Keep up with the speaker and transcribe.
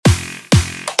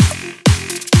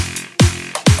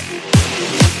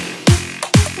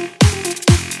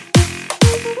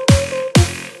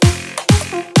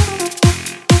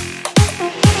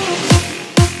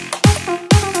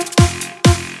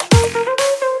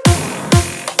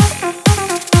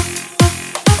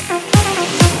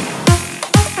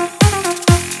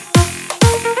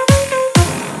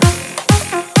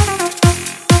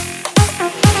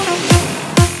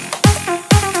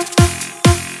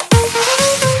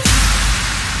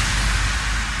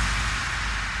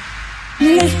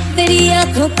तेरी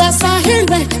आंखों का साहिल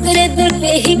मैं, तेरे दिल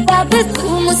पे ही काबिल, तू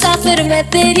मुसाफिर मैं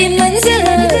तेरी मंजिल।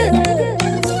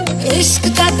 इश्क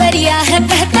का दरिया है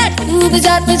बहता, डूब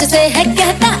जा तुझसे है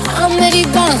कहता, आ मेरी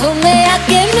बाहों में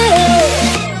आके मिल।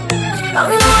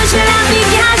 शराबी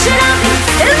क्या शराबी,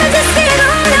 दिल में जिसके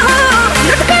गुम न हो,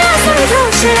 लुट गया समझो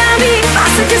शराबी,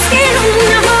 पास जिसके गुम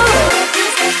न हो।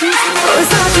 ओ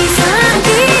साकी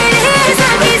साकी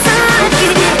साकी साकी,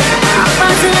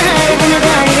 पास हर दिन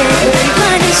गाए तेरी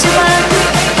ख्वाहिश बाकी।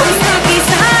 ओ साकी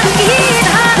साकी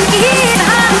साकी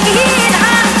साकी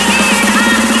साकी।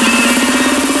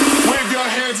 Wave your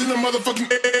hands in the motherfucking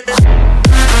air.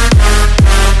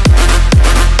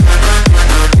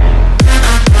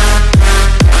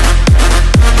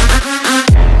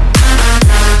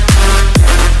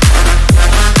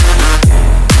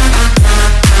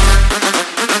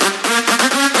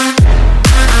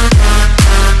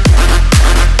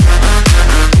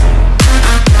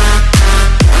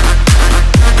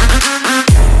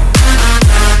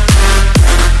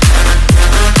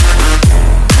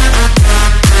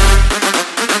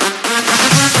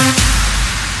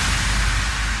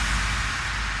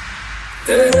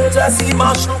 तेरे जैसी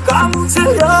माशूका मुझे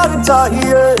यार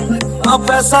चाहिए, ना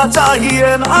पैसा चाहिए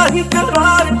ना ही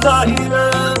करार चाहिए।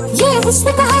 ये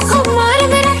हुस्न का खुमार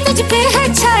मेरा तुझ पे है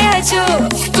छाया जो,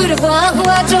 कुर्बान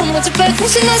हुआ जो मुझ पे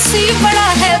खुश नसीब बड़ा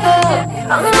है वो।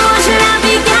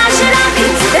 शराबी क्या शराबी,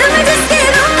 दिल में जिसके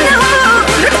गुम न हो,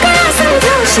 लुट गया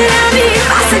समझो शराबी,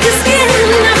 पास जिसके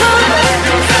गुम न हो।